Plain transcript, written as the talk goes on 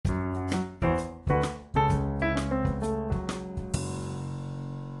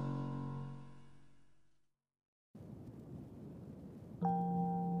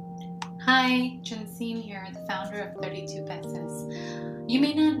Hi, Jensine here, the founder of 32 Pesos. You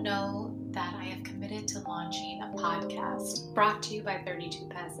may not know that I have committed to launching a podcast brought to you by 32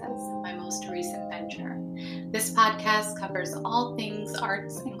 Pesos, my most recent venture. This podcast covers all things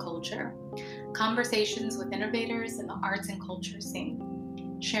arts and culture, conversations with innovators in the arts and culture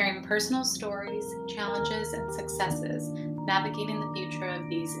scene, sharing personal stories, challenges, and successes, navigating the future of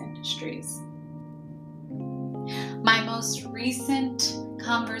these industries. My most recent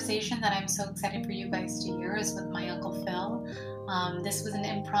conversation that I'm so excited for you guys to hear is with my Uncle Phil. This was an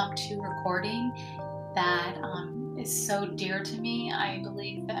impromptu recording that is so dear to me. I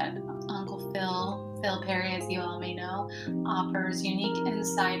believe that Uncle Phil Perry, as you all may know, offers unique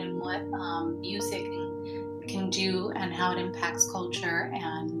insight in what music can do and how it impacts culture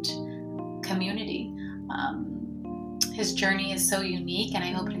and community. His journey is so unique, and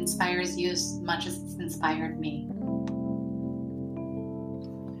I hope it inspires you as much as it's inspired me.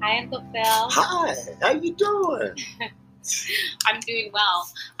 Hi, Uncle Phil. Hi, how you doing? I'm doing well.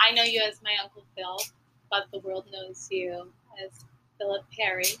 I know you as my Uncle Phil, but the world knows you as Philip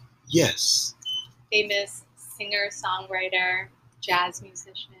Perry. Yes. Famous singer, songwriter, jazz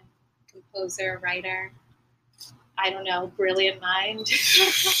musician, composer, writer. I don't know, brilliant mind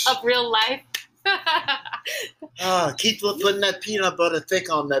of real life. Keep putting that peanut butter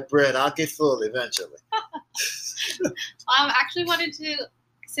thick on that bread. I'll get full eventually. Actually wanted to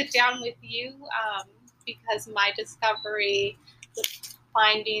sit down with you because my discovery with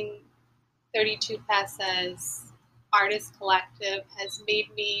finding 32 Pesos Artist Collective has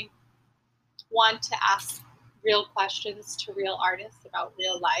made me want to ask real questions to real artists about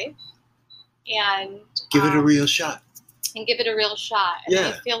real life and give it a real shot. And give it a real shot. And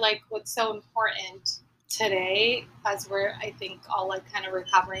yeah. I feel like what's so important today, as we're, I think, all like kind of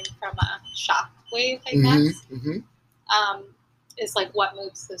recovering from a shock wave, I guess, is like what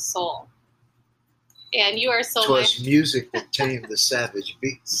moves the soul. And you are so 'Twas music that tamed the savage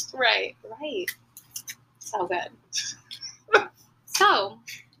beast. Right. So good. So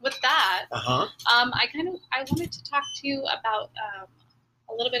with that, I wanted to talk to you about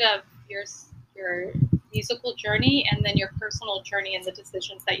a little bit of your musical journey and then your personal journey and the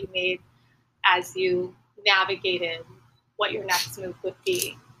decisions that you made as you navigated what your next move would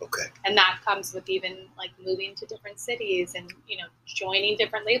be. Okay. And that comes with even like moving to different cities and, joining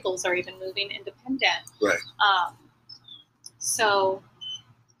different labels or even moving independent. Right. So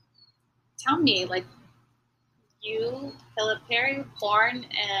tell me, like, you, Philip Perry, born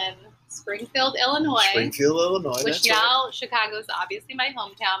in Springfield, Illinois. Which now right. Chicago's obviously my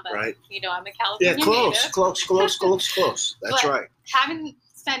hometown, but I'm a California native. Close. That's right. Having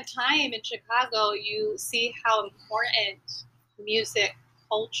spent time in Chicago, you see how important music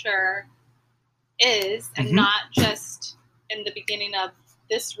culture is, and not just in the beginning of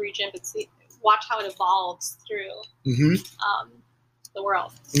this region, but watch how it evolves through the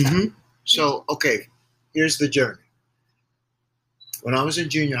world. So, okay, here's the journey. When I was in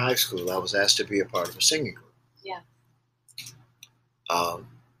junior high school, I was asked to be a part of a singing group. Yeah.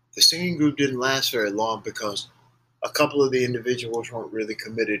 The singing group didn't last very long because a couple of the individuals weren't really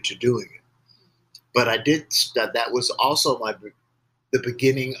committed to doing it. But that was also the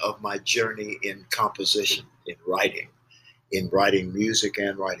beginning of my journey in composition, in writing music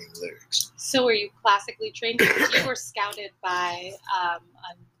and writing lyrics. So were you classically trained? Because you were scouted by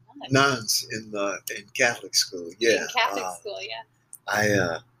nuns in Catholic school. Yeah. In Catholic school, yeah.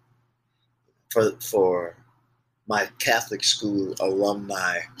 For my Catholic school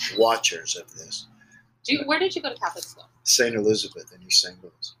alumni watchers of this. Where did you go to Catholic school? St. Elizabeth in East St.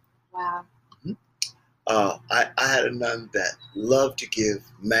 Louis. Wow. I had a nun that loved to give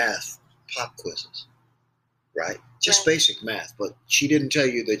math pop quizzes, right? Just basic math, but she didn't tell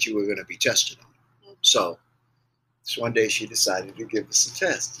you that you were going to be tested on it. So one day she decided to give us a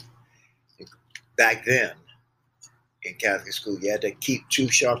test. Back then, in Catholic school, you had to keep 2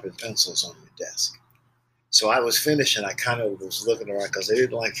 sharpened pencils on your desk. So I was finished, and I kind of was looking around because they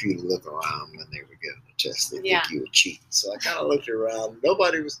didn't like for you to look around when they were giving the test. They think you were cheating. So I kind of looked around.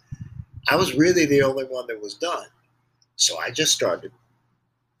 I was really the only one that was done. So I just started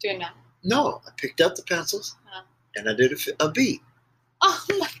doing that. No, I picked up the pencils and I did a beat. Oh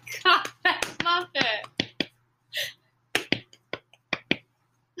my God, I love it.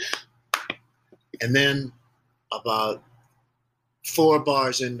 And then about 4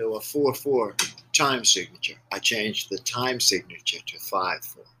 bars into a 4/4 time signature, I changed the time signature to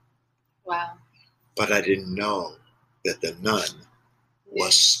 5/4. Wow. But I didn't know that the nun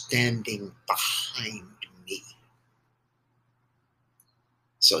was standing behind me.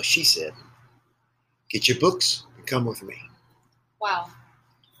 So she said, "Get your books and come with me." Wow.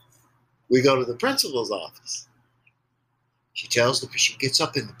 We go to the principal's office. She gets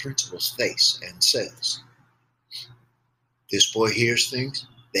up in the principal's face and says, this boy hears things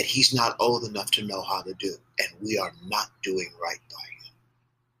that he's not old enough to know how to do, and we are not doing right by him.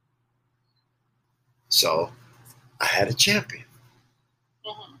 So I had a champion.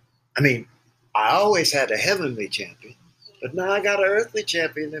 Mm-hmm. I mean, I always had a heavenly champion, but now I got an earthly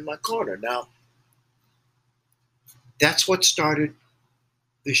champion in my corner. Now, that's what started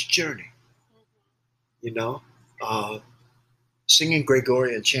this journey. You know, singing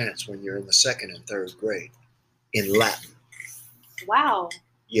Gregorian chants when you're in the 2nd and 3rd grade in Latin. Wow.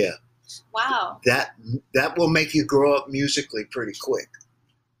 Yeah. Wow. That will make you grow up musically pretty quick.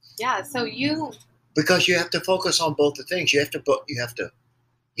 Yeah. So because you have to focus on both the things. You have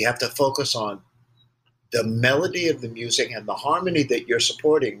to focus on the melody of the music and the harmony that you're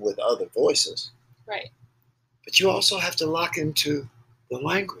supporting with other voices. Right. But you also have to lock into the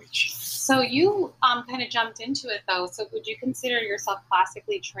language. So you kind of jumped into it though. So would you consider yourself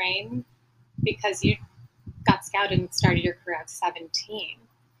classically trained because you got scouted and started your career at 17?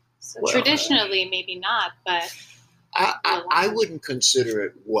 So well, traditionally, maybe not, but I wouldn't consider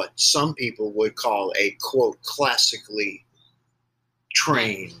it what some people would call a quote classically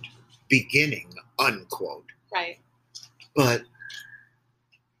trained beginning unquote. Right. But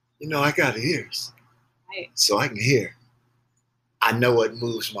I got ears, right? So I can hear. I know what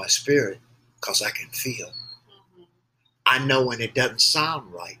moves my spirit because I can feel. Mm-hmm. I know when it doesn't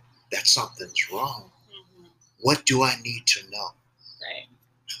sound right that something's wrong. Mm-hmm. What do I need to know? Right.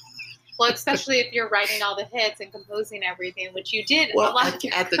 Well, especially if you're writing all the hits and composing everything, which you did. Well, at the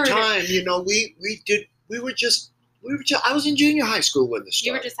time, I was in junior high school when this started.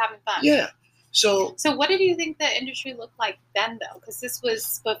 You were just having fun. Yeah. So what did you think the industry looked like then, though? Because this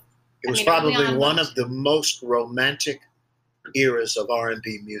was, it was probably one of the most romantic eras of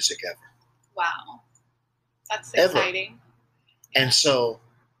R&B music ever. Wow, that's exciting. Yeah. And so,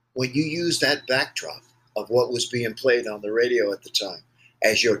 when you use that backdrop of what was being played on the radio at the time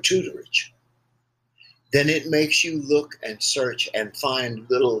as your tutorage, then it makes you look and search and find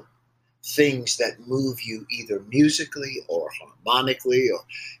little things that move you either musically or harmonically, or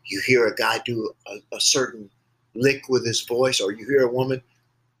you hear a guy do a certain lick with his voice, or you hear a woman,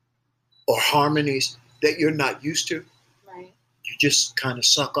 or harmonies that you're not used to. Right. You just kind of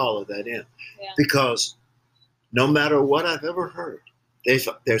suck all of that in. Yeah. Because no matter what I've ever heard,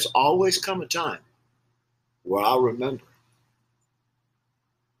 there's always come a time where I'll remember.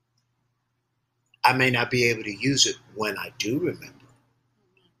 I may not be able to use it when I do remember,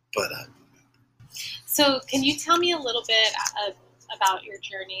 but I remember. So can you tell me a little bit about your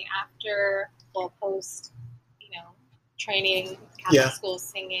journey post, training, Catholic school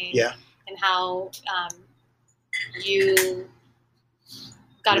singing, and how you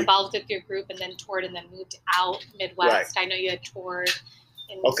got involved with your group and then toured and then moved out Midwest. Right. I know you had toured.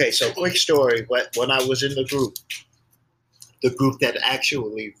 Okay, so quick story. When I was in the group that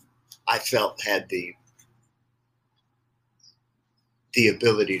actually I felt had the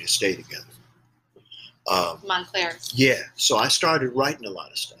ability to stay together. Montclair. Yeah, so I started writing a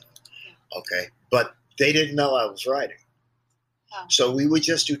lot of stuff. Yeah. Okay, but they didn't know I was writing. Oh. So we would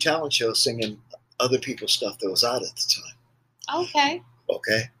just do talent shows singing other people's stuff that was out at the time. Okay.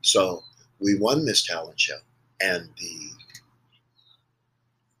 Okay, so we won this talent show, and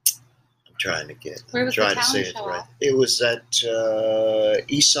I'm trying to get. Where was the talent show? It was at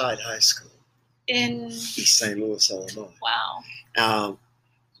Eastside High School in East St. Louis, Illinois. Wow.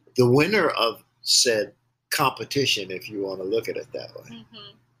 The winner of said competition, if you want to look at it that way,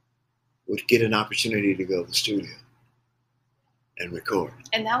 mm-hmm. would get an opportunity to go to the studio and record.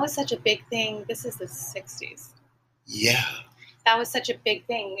 And that was such a big thing. This is the 60s. Yeah. That was such a big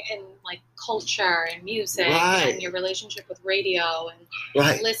thing in culture and music and your relationship with radio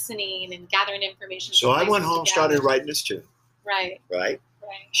and listening and gathering information. So I went home, started writing this tune. Right.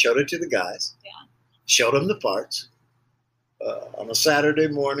 Showed it to the guys. Yeah. Showed them the parts. On a Saturday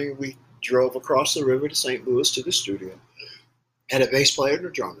morning, we drove across the river to St. Louis to the studio. Had a bass player and a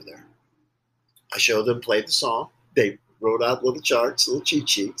drummer there. I showed them, played the song. They wrote out little charts, little cheat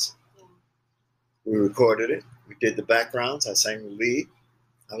sheets. Yeah. We recorded it. We did the backgrounds. I sang the lead.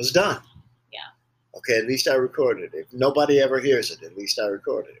 I was done. Yeah. Okay, at least I recorded it. If nobody ever hears it, at least I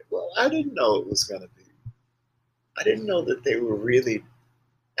recorded it. Well, I didn't know it was going to be. I didn't know that they were really.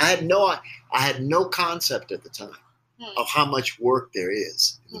 I had no concept at the time of how much work there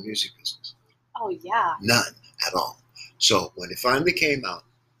is in the music business. Oh, yeah. None at all. So when it finally came out,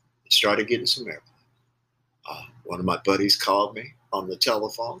 it started getting some airplay. One of my buddies called me on the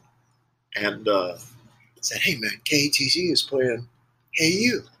telephone and said, "Hey, man, KATZ is playing Hey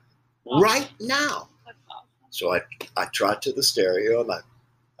You." right now. That's awesome. So I trot to the stereo and I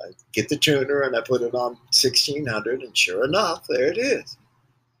get the tuner and I put it on 1600, and sure enough, there it is.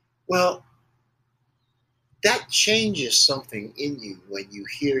 Well, that changes something in you when you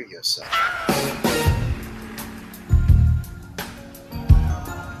hear yourself.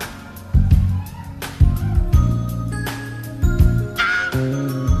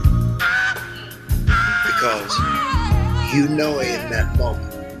 Because you know in that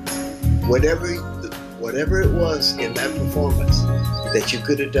moment, whatever it was in that performance that you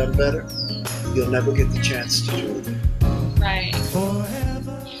could have done better, you'll never get the chance to do it. Right.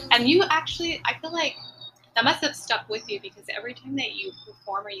 And you actually, I feel like that must have stuck with you, because every time that you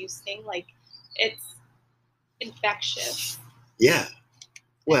perform or you sing, like, it's infectious. Yeah.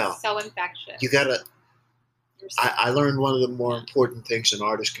 Well, it's so infectious. You gotta. I learned one of the more important things an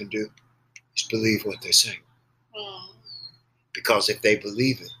artist can do is believe what they sing. Because if they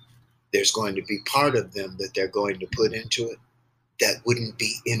believe it, there's going to be part of them that they're going to put into it that wouldn't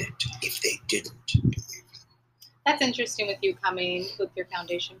be in it if they didn't believe it. That's interesting with you coming with your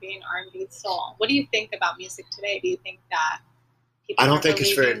foundation being R&B soul. What do you think about music today? Do you think that people I don't think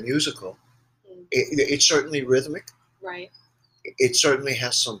it's very musical. It's certainly rhythmic. Right. It certainly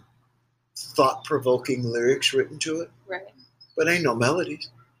has some thought-provoking lyrics written to it. Right. But ain't no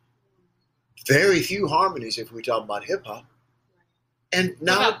melodies. Very few harmonies if we talk about hip-hop. Right. And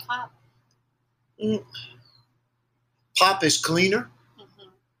now, what about pop? Pop is cleaner. Mm-hmm.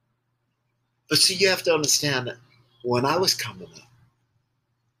 But see, you have to understand that when I was coming up,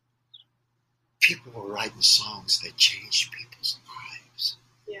 people were writing songs that changed people's lives.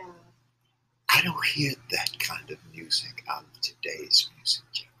 Yeah. I don't hear that kind of music out of today's music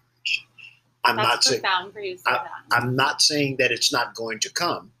generation. I'm not saying that it's not going to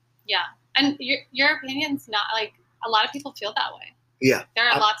come. Yeah. And your opinion's not, like, a lot of people feel that way. Yeah. There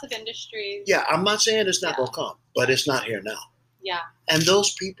are lots of industries. Yeah, I'm not saying it's not going to come, but it's not here now. Yeah. And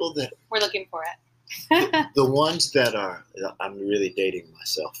those people that... We're looking for it. The ones that are... I'm really dating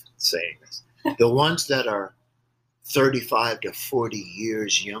myself saying this. The ones that are 35 to 40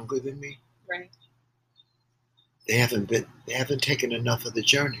 years younger than me. Right. They haven't taken enough of the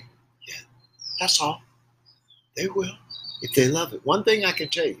journey yet. That's all. They will, if they love it. One thing I can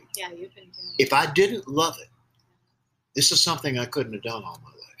tell you. Yeah, you've been doing it. If I didn't love it, this is something I couldn't have done all my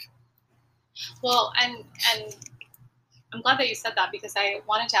life. Well, and I'm glad that you said that, because I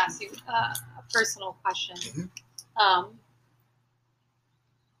wanted to ask you a personal question. Mm-hmm.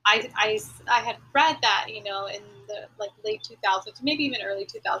 I had read that, in the late 2000s, maybe even early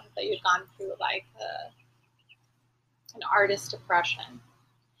 2000s, that you'd gone through an artist depression.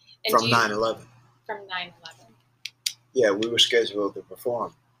 And from 9/11. From 9/11. Yeah, we were scheduled to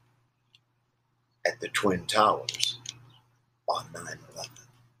perform at the Twin Towers on 9/11.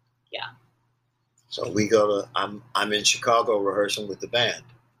 Yeah. So we go to, I'm in Chicago rehearsing with the band.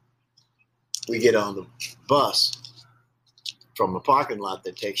 We get on the bus from a parking lot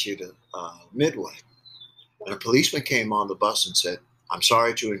that takes you to Midway. And a policeman came on the bus and said, "I'm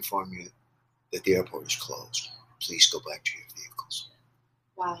sorry to inform you that the airport is closed. Please go back to your vehicles."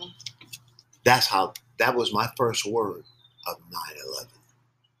 Wow. That was my first word of 9/11.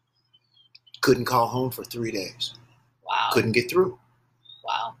 Couldn't call home for 3 days. Wow. Couldn't get through.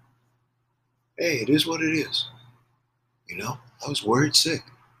 Wow. Hey, it is what it is. I was worried sick.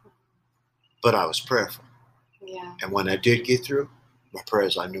 But I was prayerful. Yeah. And when I did get through,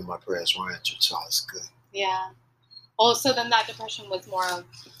 I knew my prayers were answered, so I was good. Yeah. Well, so then that depression was more of...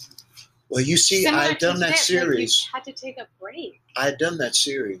 Well, you see, I had done that series. Like, you had to take a break. I had done that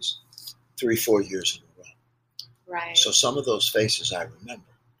series 3-4 years in a row. Right. So some of those faces I remember.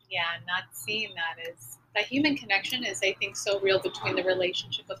 Yeah, not seeing that is... That human connection is, I think, so real between the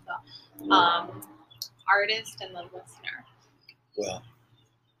relationship of the artist and the listener. Well,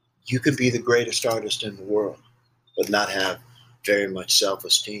 you can be the greatest artist in the world, but not have very much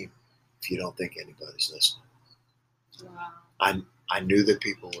self-esteem if you don't think anybody's listening. Wow. I knew that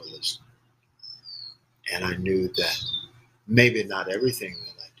people were listening. And I knew that maybe not everything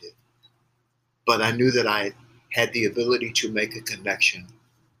that I did, but I knew that I had the ability to make a connection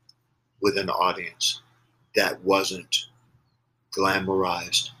with an audience that wasn't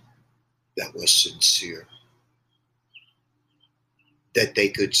glamorized, that was sincere, that they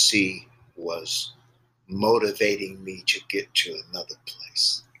could see was motivating me to get to another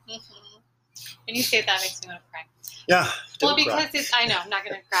place. Mm-hmm. When you say that, makes me want to cry. Yeah. Well, because I know I'm not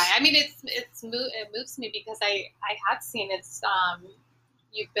going to cry. I mean, it moves me because I have seen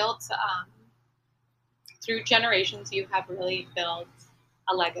you've built through generations. You have really built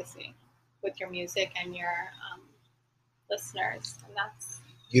a legacy with your music and your listeners, and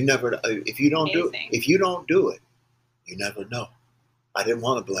You never, if you don't Amazing. if you don't do it, you never know. I didn't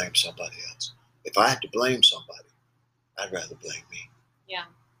want to blame somebody else. If I had to blame somebody, I'd rather blame me. Yeah.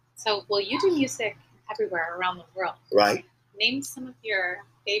 So, well, you do music everywhere around the world. Right? Name some of your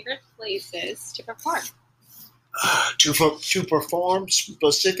favorite places to perform. To perform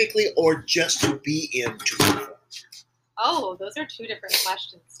specifically, or just to be in to perform? Oh, those are two different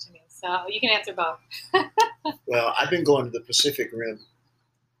questions to me. So you can answer both. Well, I've been going to the Pacific Rim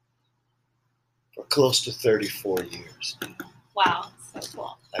for close to 34 years. Wow, so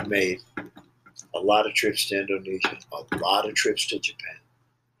cool. I've made a lot of trips to Indonesia, a lot of trips to Japan.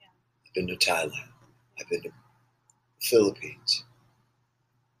 Yeah. I've been to Thailand. I've been to the Philippines.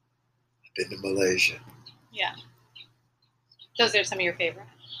 I've been to Malaysia. Yeah. Those are some of your favorite.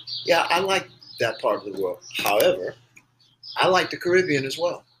 Yeah, I like that part of the world. However, I like the Caribbean as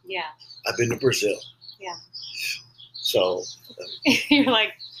well. Yeah. I've been to Brazil. Yeah. So you're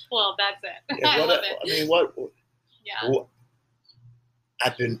like, well, that's it. yeah, I love it. I mean, what? Yeah. What,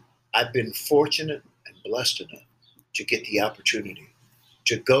 I've been fortunate and blessed enough to get the opportunity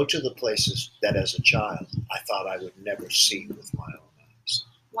to go to the places that as a child I thought I would never see with my own eyes.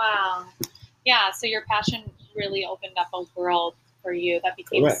 Wow. Yeah, so your passion really opened up a world for you that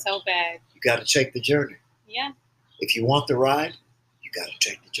became Correct. so big. You got to take the journey. Yeah. If you want the ride, you got to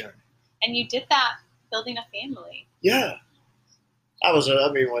take the journey. And you did that building a family. Yeah. I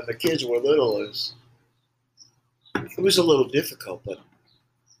mean, when the kids were little, it was a little difficult, but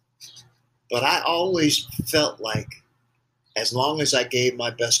I always felt like as long as I gave my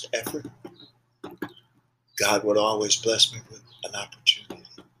best effort, God would always bless me with an opportunity.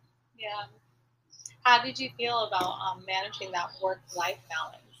 Yeah. How did you feel about managing that work-life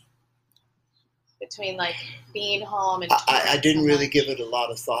balance between like being home and I didn't really give it a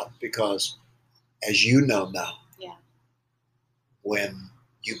lot of thought because, as you know now, yeah, when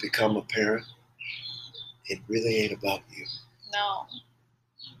you become a parent, it really ain't about you. No.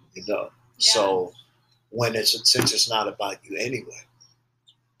 You know. Yeah. So since it's not about you anyway,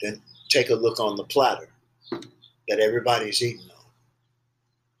 then take a look on the platter that everybody's eating on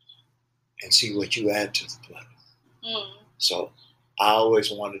and see what you add to the platter. Mm. So I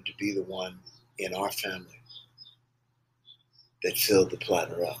always wanted to be the one in our family that filled the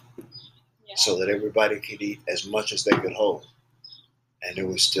platter up, Yeah. so that everybody could eat as much as they could hold, and there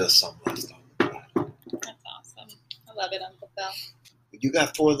was still some left on the platter. That's awesome. I love it, Uncle Phil. You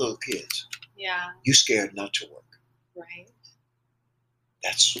got 4 little kids. Yeah. You scared not to work. Right.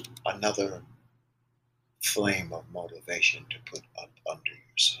 That's another flame of motivation to put up under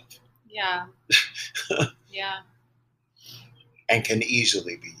yourself. Yeah. Yeah. And can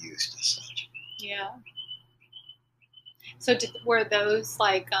easily be used as such. Yeah. So were those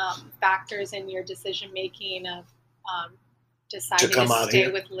like factors in your decision making of deciding to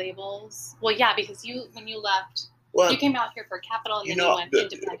stay with labels? Well, yeah, because when you left, you came out here for Capitol and then you went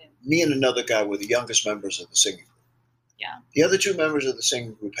independent. Me and another guy were the youngest members of the singing group. Yeah. The other 2 members of the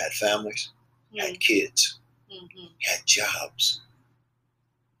singing group had families, had kids, had jobs.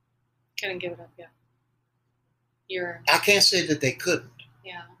 Couldn't give it up yet. I can't say that they couldn't.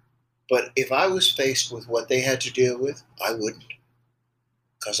 Yeah. But if I was faced with what they had to deal with, I wouldn't.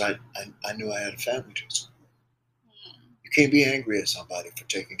 Because I knew I had a family to support. You can't be angry at somebody for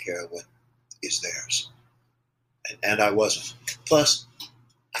taking care of what is theirs. And I wasn't. Plus,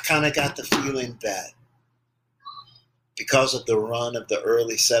 I kind of got the feeling that because of the run of the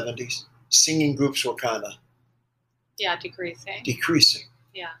early 70s, singing groups were kind of decreasing.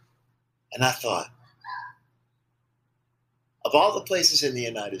 Yeah. And I thought, of all the places in the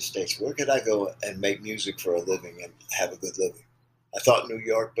United States, where could I go and make music for a living and have a good living? I thought New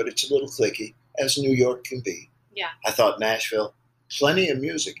York, but it's a little cliquey, as New York can be. Yeah. I thought Nashville, plenty of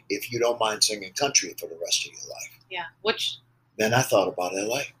music if you don't mind singing country for the rest of your life. Yeah. Then I thought about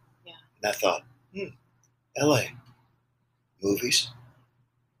LA. Yeah. And I thought, LA. Movies,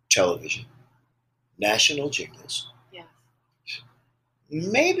 television, national jingles. Yeah.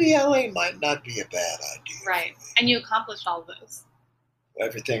 Maybe LA might not be a bad idea. Right. And you accomplished all of those.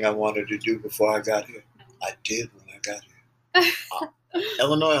 Everything I wanted to do before I got here, I did when I got here.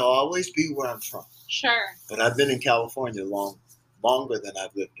 Illinois will always be where I'm from. Sure. But I've been in California longer than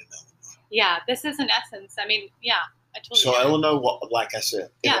I've lived in Illinois. Yeah, this is in essence. I mean, yeah, I totally. So Illinois, like I said,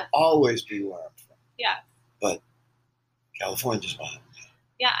 it'll always be where I'm from. Yeah. But California's mine.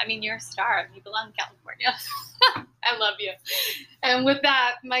 Yeah, I mean, you're a star. You belong in California. I love you. And with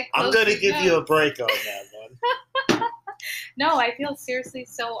that, I'm going to give you a break on that one. No, I feel seriously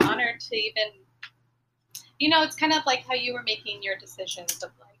so honored to even, it's kind of like how you were making your decisions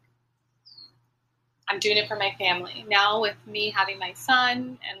of like, I'm doing it for my family. Now with me having my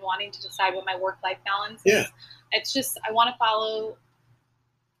son and wanting to decide what my work-life balance is, it's just, I want to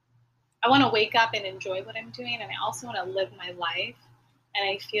wake up and enjoy what I'm doing, and I also want to live my life. And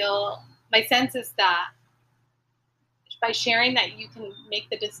I feel, my sense is that by sharing that you can make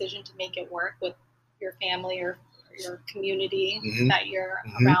the decision to make it work with your family or your community that you're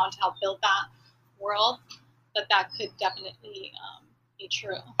around to help build that world, that could definitely be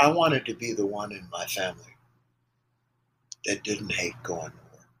true. I wanted to be the one in my family that didn't hate going to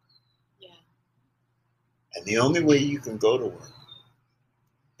work. Yeah. And the only way you can go to work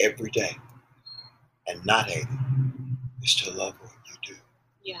every day and not hate it is to love what you do.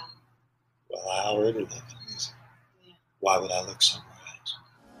 Yeah. Well, I already love the music. Yeah. Why would I look somewhere else?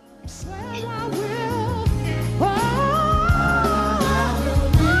 Swear I will. Oh,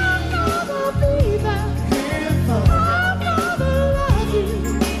 I'm gonna be there. I'm gonna love you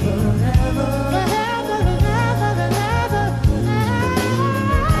forever, forever, forever, forever.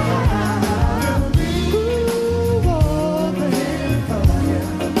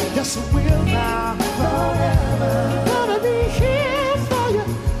 Yes, I will now. Forever. Wanna be here for you.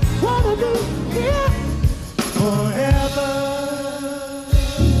 Wanna be here forever.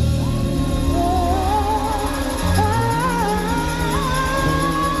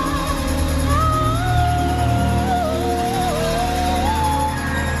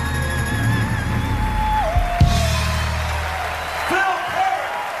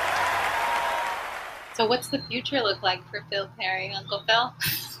 So what's the future look like for Phil Perry, Uncle Phil?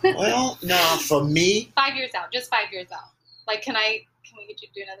 Well, no, for me, 5 years out, just 5 years out. Like, can we get you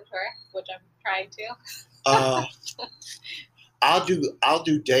to do another tour? Which I'm trying to. I'll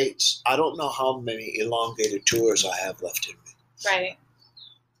do dates. I don't know how many elongated tours I have left in me. Right.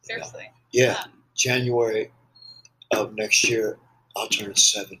 Seriously. Yeah. January of next year, I'll turn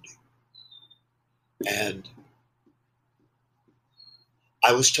 70. And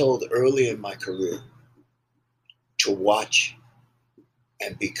I was told early in my career to watch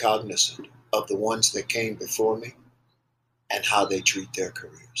and be cognizant of the ones that came before me and how they treat their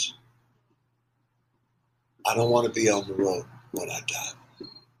careers. I don't want to be on the road when I die.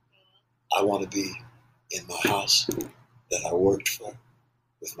 I want to be in my house that I worked for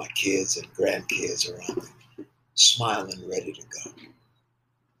with my kids and grandkids around me, smiling, ready to go.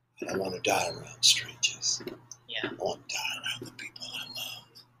 And I want to die around strangers. Yeah. I want to die around the people I